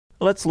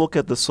Let's look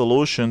at the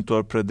solution to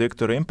our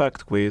predictor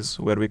impact quiz,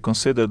 where we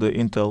consider the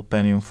Intel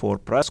Pentium 4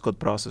 Prescott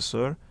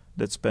processor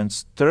that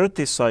spends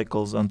 30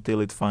 cycles until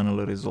it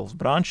finally resolves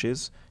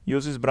branches,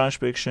 uses branch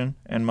prediction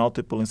and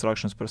multiple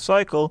instructions per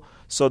cycle,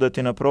 so that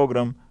in a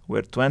program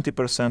where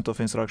 20% of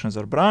instructions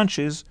are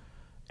branches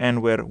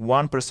and where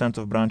 1%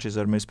 of branches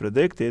are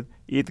mispredicted,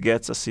 it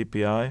gets a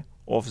CPI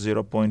of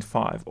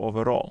 0.5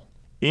 overall.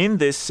 In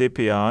this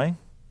CPI,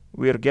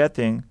 we are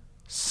getting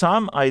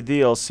some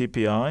ideal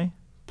CPI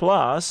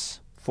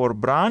plus, for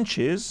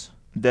branches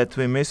that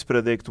we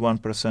mispredict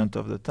 1%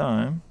 of the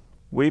time,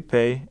 we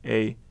pay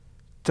a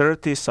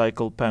 30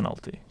 cycle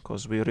penalty,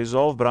 because we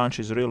resolve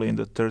branches really in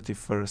the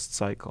 31st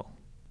cycle.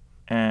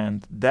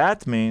 And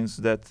that means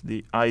that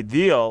the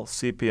ideal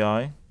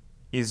CPI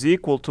is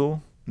equal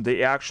to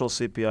the actual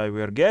CPI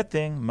we are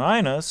getting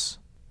minus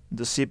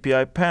the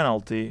CPI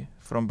penalty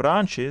from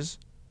branches,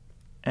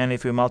 and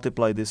if we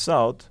multiply this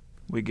out,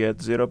 we get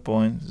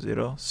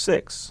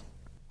 0.06.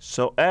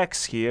 So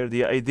X here,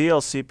 the ideal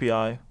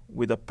CPI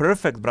with a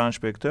perfect branch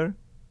predictor,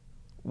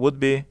 would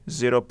be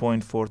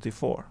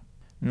 0.44.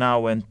 Now,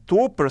 when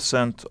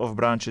 2% of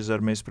branches are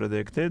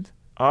mispredicted,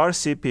 our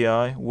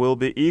CPI will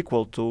be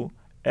equal to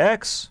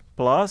X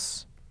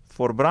plus,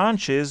 for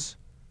branches,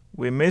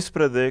 we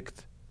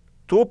mispredict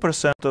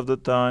 2% of the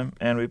time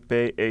and we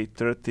pay a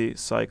 30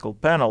 cycle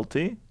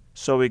penalty,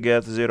 so we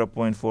get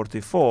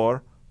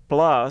 0.44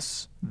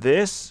 plus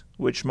this,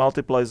 which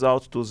multiplies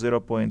out to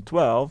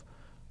 0.12,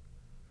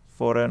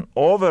 for an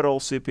overall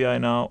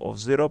CPI now of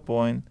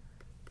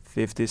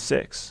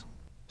 0.56.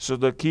 So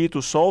the key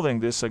to solving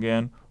this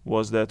again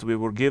was that we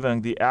were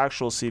given the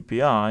actual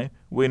CPI.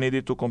 We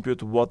needed to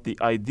compute what the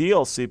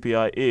ideal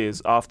CPI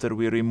is after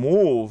we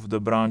remove the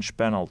branch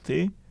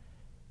penalty,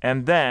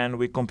 and then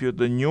we compute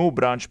the new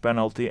branch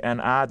penalty and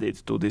add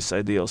it to this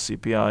ideal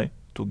CPI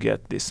to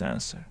get this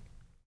answer.